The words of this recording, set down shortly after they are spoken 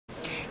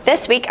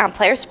This week on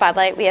Player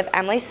Spotlight, we have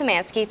Emily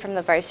Szymanski from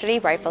the varsity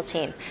rifle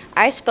team.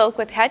 I spoke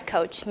with head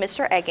coach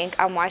Mr. Egging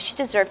on why she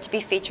deserved to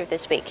be featured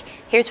this week.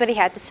 Here's what he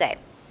had to say.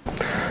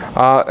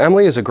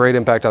 Emily is a great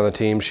impact on the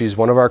team. She's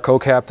one of our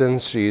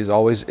co-captains. She's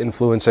always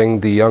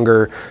influencing the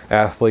younger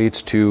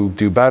athletes to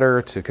do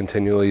better, to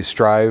continually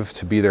strive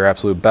to be their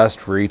absolute best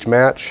for each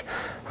match,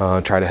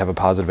 try to have a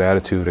positive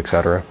attitude,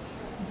 etc.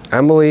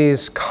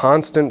 Emily's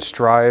constant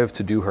strive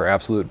to do her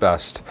absolute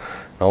best,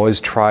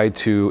 always try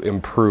to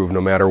improve no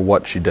matter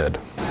what she did.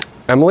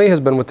 Emily has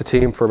been with the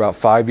team for about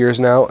 5 years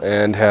now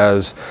and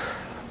has,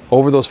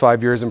 over those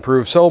 5 years,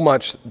 improved so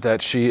much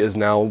that she is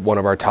now one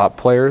of our top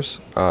players,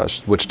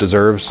 which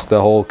deserves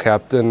the whole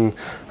captain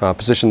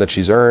position that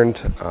she's earned.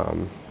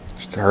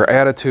 Her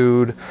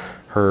attitude,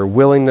 her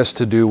willingness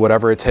to do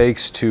whatever it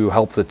takes to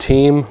help the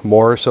team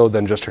more so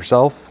than just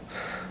herself,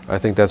 I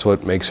think that's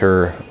what makes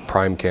her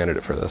prime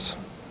candidate for this.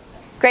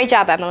 Great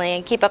job, Emily,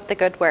 and keep up the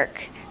good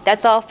work.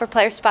 That's all for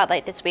Player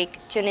Spotlight this week.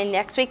 Tune in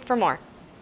next week for more.